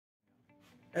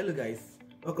Hello guys,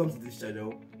 welcome to this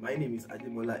channel. My name is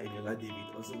Ademola Eniola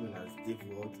David, also known as Dave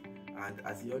World, and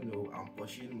as you all know, I'm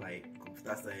pursuing my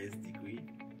computer science degree,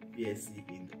 BSc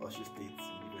in Osho State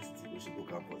University, Oshogo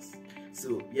campus.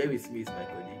 So here with me is my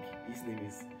colleague. His name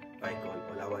is Vicol,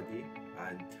 Olawade,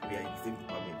 and we are in the same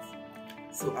department.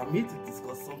 So I'm here to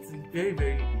discuss something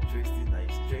very interesting that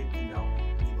is trending now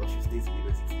in Osho State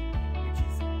University, which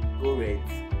is GoRent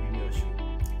Uniosun.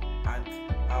 And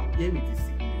I'm here with the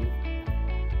CEO.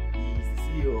 He is the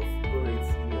CEO of GoRent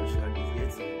Uniosun, and he's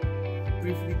here to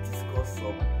briefly discuss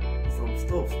some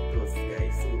stuff with us,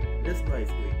 guys. So let's know how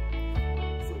it's going.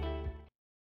 So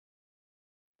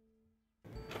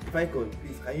Vicol,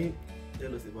 please, can you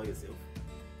tell us about yourself?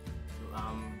 So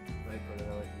I'm Vicol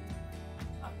Olawade.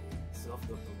 I'm a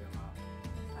software programmer.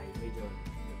 I major in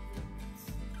development,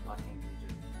 backend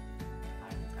major,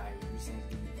 and I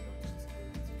recently launched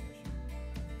GoRent Uniosun.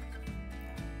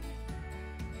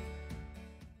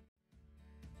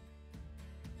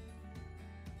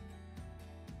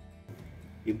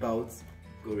 About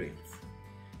GoRent.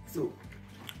 So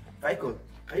Vicol,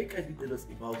 can you kindly tell us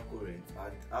about GoRent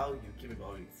and how you came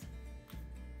about it?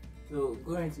 So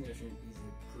GoRent Uniosun is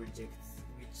a project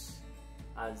which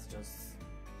has just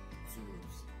two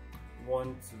roles.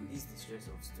 One, to ease the stress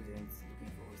of students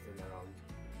looking for hostel around,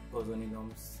 because on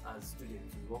norms as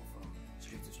students we walk from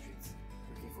street to street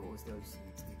looking for hostels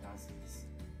with vacancies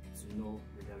to know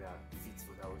whether we are fit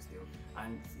for that hostel,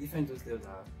 and different hostels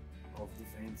are of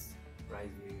different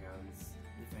price variants,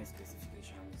 different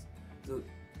specifications. So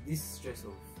this stress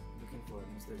of looking for a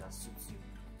hostel that suits you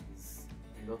is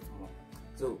a lot more.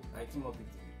 So I came up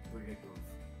with the project of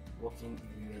working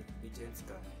in agents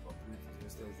can upload the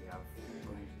hostels they have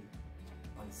currently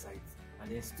on the site, and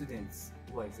then students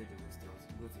who are inside the hostels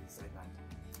go to the site and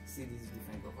see these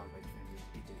different offers by different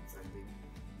agents, and then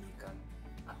they can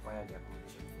acquire their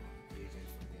accommodation from the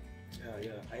agents for them.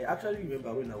 Yeah. I actually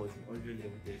remember when I was in 100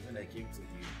 level there, when I came to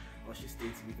the Osho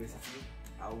State University,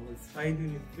 I was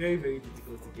finding it very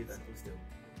difficult to get an hostel.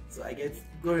 So I get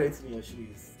GoRent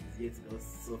Uniosun is here to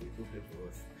just solve a problem for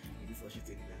us in this Osho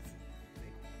State University.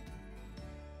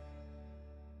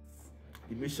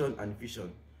 The mission and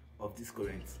vision of this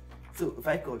GoRent. So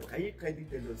Vicol, can you kindly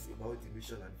tell us about the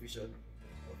mission and vision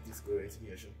of this GoRent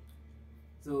Uniosun?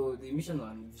 So the mission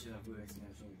and vision of GoRent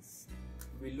Uniosun is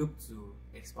we look to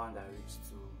expand our reach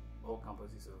to all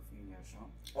campuses of Uniosun.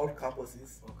 All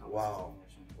campuses? All campuses Wow. of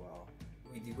Uniosun. Wow.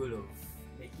 With the goal of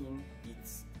making it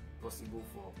possible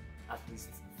for at least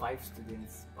 5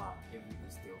 students per every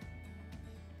hostel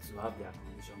to have their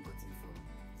accommodation gotten from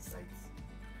the site.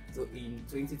 So in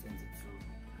 2022,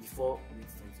 before late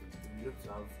 2022, we look to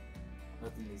have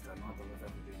nothing less than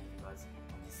 1,500 members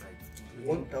on the site.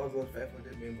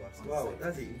 1,500 members. Wow,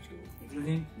 that's a huge goal.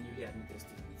 Including newly admitted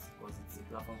students, because it's a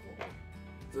platform for all.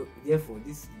 So therefore,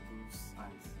 this improves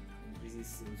and increases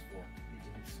sales for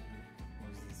agents who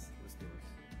owns these hostels.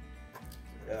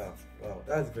 Yeah, wow,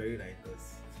 that's very nice,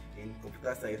 because in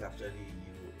computer science actually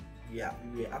we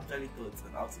were actually taught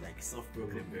on how to like solve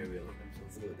problem very well.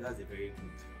 So that's a very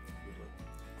good one.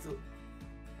 So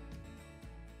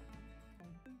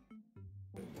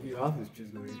you have to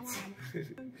choose GoRent.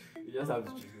 You just have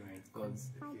to choose GoRent, because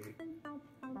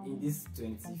in this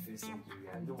 21st century,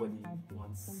 nobody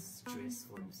wants stress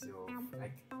for himself.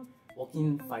 Like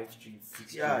walking 5 streets,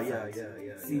 6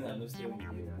 streets, seeing an hostel in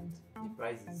there, and the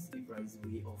price is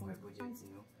way off my budget. You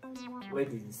know, where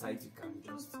they decide you can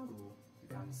just go, you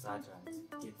can search and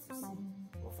get to see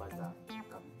offers that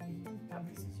can pay that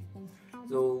pleases you.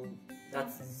 So that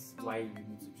is why you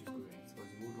need to choose GoRent, because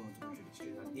you wouldn't want to go through the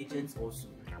stress. And agents also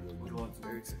would want to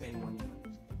spend money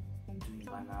on doing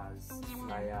banners,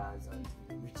 flyers, and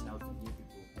reaching out to new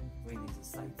people when there's a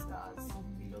site that has a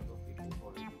lot of people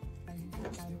already looking for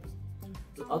hostels.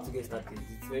 So how to get started?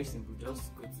 It's very simple.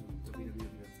 Just go to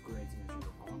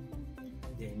www.gorentuniosun.com.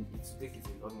 Then it will take you to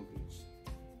a login page.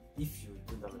 If you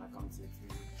don't have an account yet, you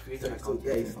create an account. So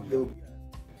guys, there will be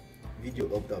a video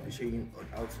up that will be showing on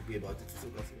how to go about it.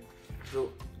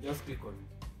 So just click on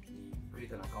the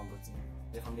create an account button.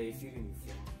 Then from there you fill in the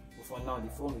form. But for now, the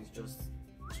form is just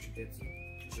restricted to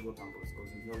Oshogo campus,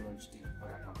 because we've not launched in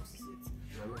other campuses yet.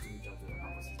 We are going to reach out to other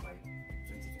campuses by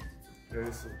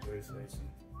 2022. Very soon.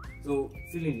 So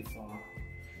fill in the form,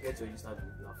 get registered on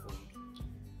the platform.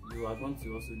 You are going to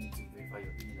also need to verify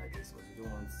your email address, because you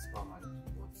don't want spam and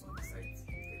bots on the site.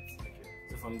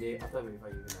 So from there, after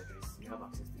verifying your email address, you have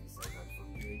access to the site, and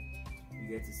from there you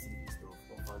get to see the stuff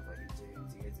offered by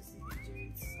agents, you get to see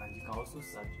agents, and you can also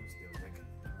search hostels. Like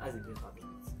that's the best part of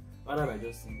it. Rather by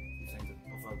just seeing different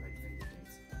offers by different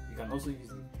agents, you can also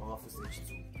use the powerful search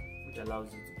tool, which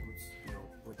allows you to put your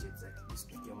budget, like you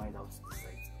speak your mind out to the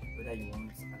site, whether you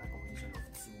want an accommodation of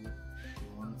two, you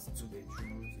want 2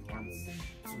 bedrooms, you want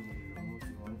 2 living rooms,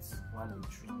 you want 1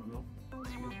 bedroom, you know,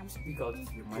 you speak out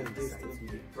your mind on the site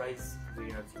with the price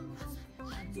variant you want.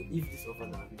 So if these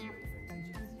offers are available by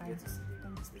different agents, you get to see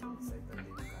them listed on the site and then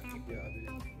you can check They are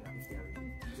available. if they are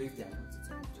available. So if they are not, it's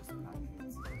only just an agreement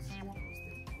because you know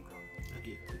them on ground.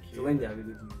 Okay. So when they are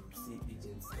available, you see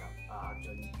agents that are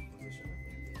actually in possession of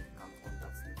them, then you can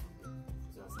contact them from there.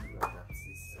 So as simple as that, this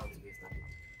is how to get started.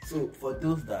 So for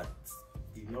those that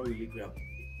did not really grab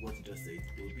what you just said,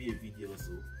 there will be a video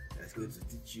also that's going to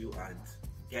teach you and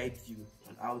guide you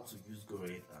on how to use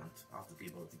GoRent and how to go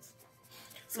about it.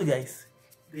 So guys,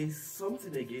 there's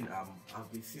something again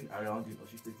I've been seeing around in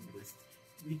Osun State University,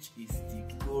 which is the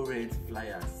GoRent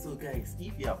flyers. So guys,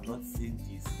 if you have not seen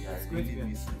this, you are really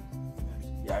missing.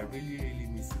 You are really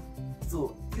missing.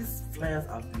 So these flyers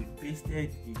have been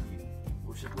pasted in the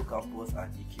Oshoko campus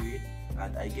and Ikire,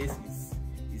 and I guess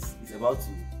it's about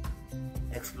to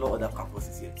explore other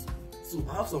campuses yet. So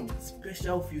I have some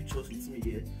special features with me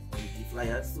here on the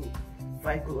flyers. So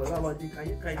Vicol, Olawade, can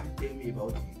you kindly tell me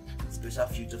about the special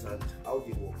features and how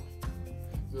they work?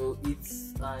 So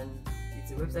it's a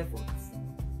website for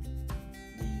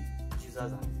the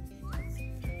users and the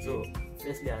agents. So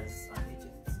firstly, as an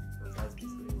agent, because that's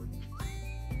basically what it is.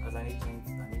 As an agent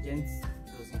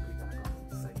doesn't create an account on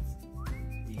the site.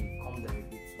 They come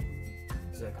directly to me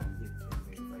so I can get them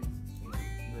verified.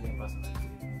 You know them personally, so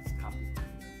they don't scam people.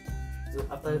 So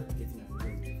after getting an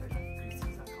agent verified and creating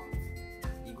his account,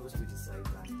 he goes to the site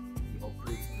and he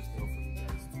uploads hostel for you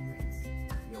guys to rent.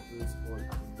 He uploads all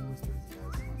available hostels you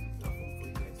guys on the platform for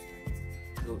you guys to rent.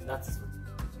 So that is for the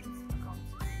agent account.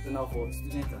 So now for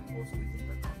student and also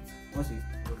agent account, once you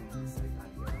log in on the site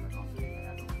and you have an account for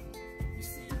you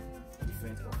see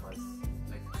different offers.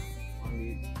 Like on the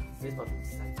first part of the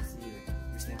site, you see like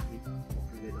recently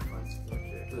uploaded offers.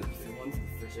 So if you want the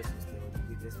freshest hostel, the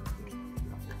latest hostel on the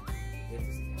platform, you get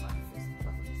to see them at the first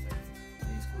part of the site. Then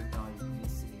you scroll down, you can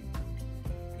see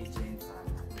agents and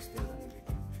hostels and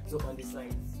everything. So on the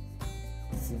site,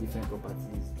 you see different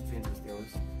properties, different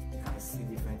hostels, you can see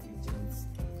different agents,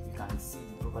 you can see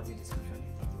the property description in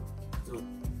detail. So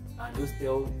an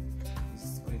hostel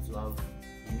is going to have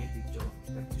a main picture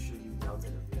like to show you the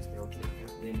outside of the hostel,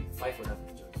 then 5 other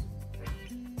pictures like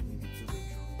maybe 2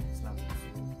 bedrooms, snap 2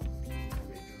 bedrooms, then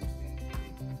bedroom,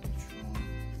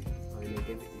 toilet,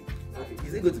 everything. Okay,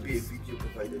 is it going to be a video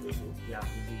provided also? Yeah,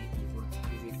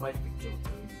 it's a 5 picture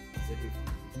already separate from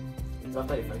the video. It's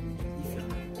after the 5 picture. If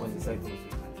you're on the site also, you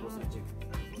can also check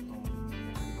at the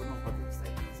bottom part of the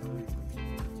site. It's always going to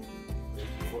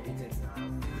be for agents that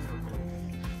have.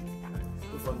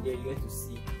 So from there you get to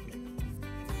see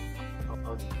how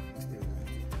the hostel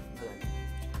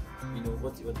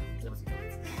what you want.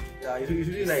 Yeah, it's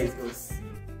really nice because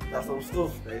there's some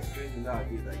stuff that is crazy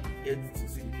nowadays that you get to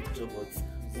see the picture, but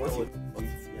once you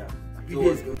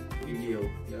video is good. Video,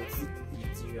 yeah, see the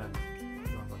interior and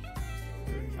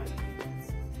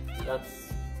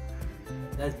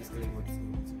that's basically what it's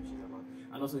going to be about.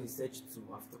 And also the search too,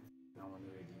 after that one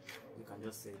already, you can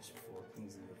just search for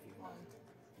things in your favor and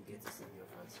you get to see the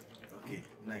offers. Okay,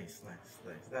 nice.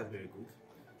 That's very good.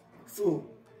 So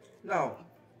now,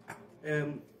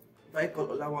 Vicol,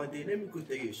 Olawade, let me go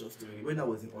tell you a short story. When I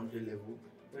was in 100 level,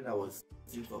 when I was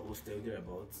sitting for hostel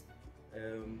thereabouts,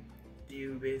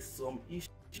 there were some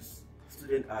issues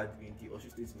students had in the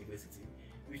Osun State University,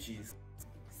 which is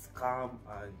scam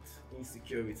and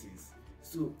insecurities.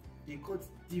 So they got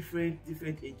different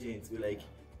agents were like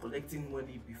collecting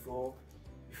money before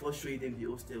showing them the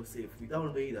hostel safe,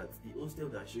 without knowing that the hostel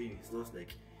they're showing is just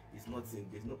like it's nothing,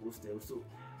 there's no hostel. So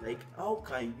like, how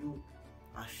can you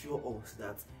assure us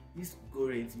that this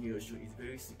GoRent Uniosun is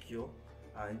very secure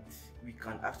and we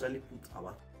can actually put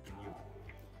our in you?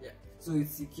 Yeah, so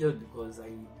it's secured because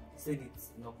I said it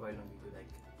not quite long ago, like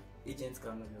agents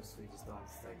cannot just register on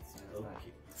the site.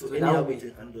 Okay. So any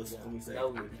agent can just come inside.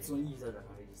 That way, it's only users that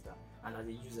can register. And as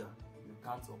a user, you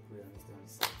can't upload and stay on the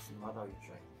site. No matter how you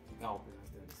try, you can't upload and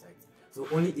stay on the site. So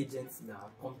only agents that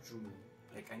come through me,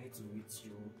 like I need to meet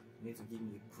you need to give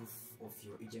me a proof of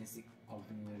your agency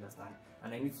company, you understand?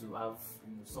 And I need to have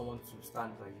someone to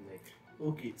stand by you, like.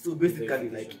 Okay, so basically,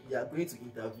 like you are going to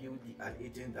interview an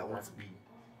agent that wants to be.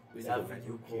 We have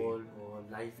video call or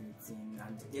live meeting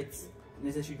and get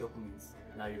necessary documents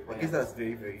that are required. I guess that's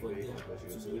very for them to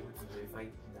be able to verify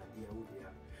that they are who they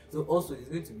are. So also it's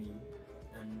going to be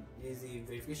there's a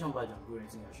verification badge on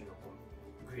GoRent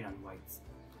green and white,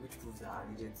 which proves that our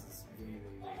agent is very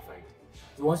verified.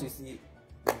 So once you see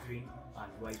green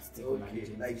and white stick on an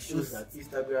agent, like it shows that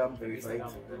Instagram verified.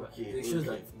 Okay, so it shows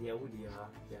that they are who they are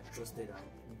trusted and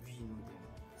we know them.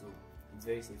 So it's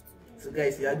very safe to So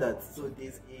guys, you heard that. So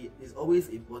there's always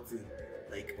important,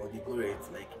 like on the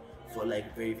GoRent, like for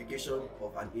like verification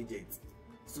of an agent.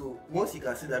 So once you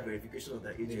can see that verification of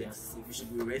the agent, Yes. you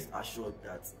should be rest assured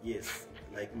that yes,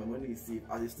 like my money is safe.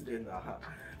 As a student,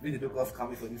 maybe the doctors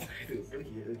coming for this.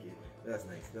 Okay, that's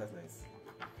nice. That's nice.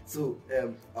 So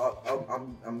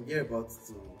I'm here about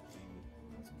to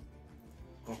the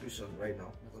conclusion right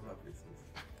now.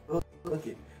 Oh,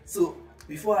 okay. So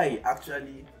before I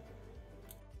actually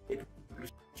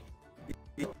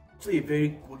so a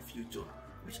very good future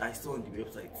which I saw on the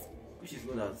website, which is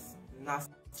known as NAS.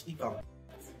 If I'm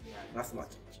NAS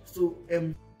match. So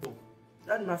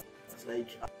that NAS like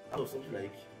I know something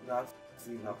like NAS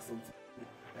something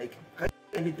like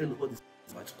can you tell me what this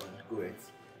match on GoRent?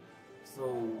 So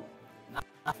now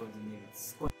for the name,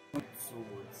 it's called two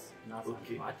words. Nas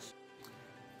Okay. and match.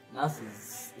 Nas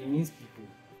is, it means people.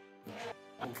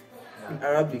 In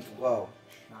Arabic, wow.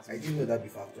 Nas I means didn't know that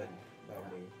before actually.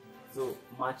 That way. So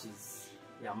match is,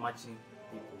 yeah, matching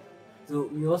people. So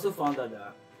we also found out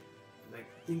that like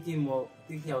thinking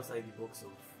outside the box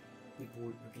of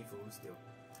people looking for hostel,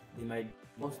 they might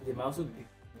also be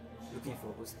looking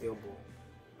for hostel,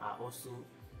 but are also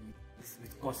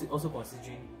also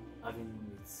considering having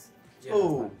roommates. Do you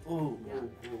understand?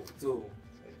 Yeah. So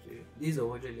Okay. this is a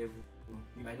budget level.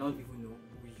 You might not even know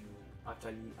who you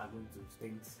actually are going to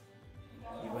spend.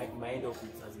 You might end up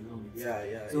with as a roommate.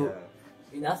 Yeah. So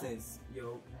in that sense,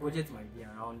 your budget might be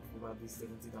around probably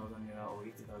 70,000 naira or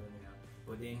 80,000 naira,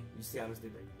 but then you see a hostel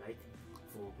that you like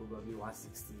for probably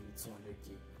 160,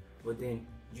 200k. But then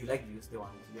you like the hostel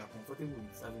and you are comfortable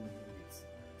with having the roommates.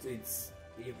 So it's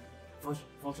a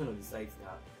function of the site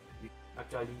that you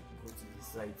actually go to the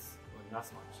site on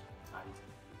last match and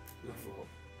look for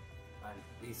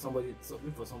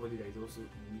look for somebody that is also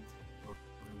in need of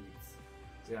roommates.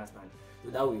 So you understand? So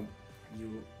that way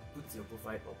you put your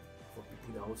profile up for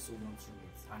people that also want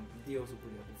roommates, and they also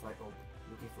put their profile up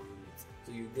looking for roommates.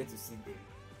 So you get to see them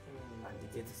and they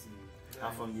get to see you. Nice.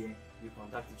 And from there you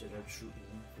contact each other through the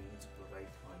link for you to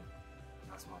provide on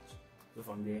last match. So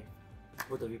from there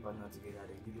both of you partner together,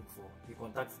 then you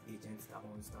contact agents that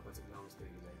owns that particular hostel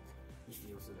you like, if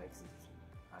he also likes it,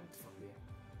 and from there.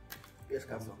 Yes,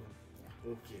 come So, on.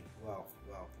 yeah. Okay, wow.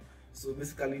 So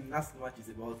basically, last match is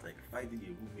about like finding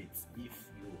a roommate if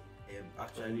you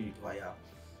actually require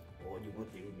or you want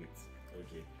a roommate.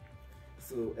 Okay.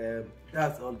 So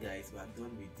that's all, guys. We're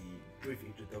done with the brief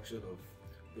introduction of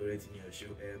GoRent in your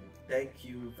show. Thank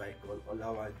you, Vicol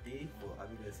Olawade, for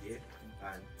having us here,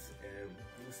 and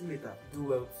we'll see you later. Do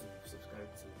well to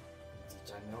subscribe to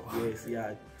the channel. Yes,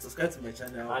 yeah. Subscribe to my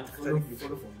channel And follow for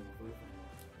more.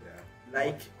 Yeah.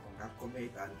 Like and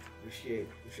comment and share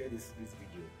this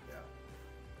video.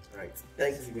 Yeah. Right.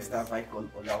 Thanks, Mr. Vicol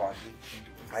Olawade.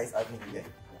 Nice having you here.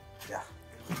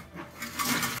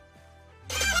 Yeah.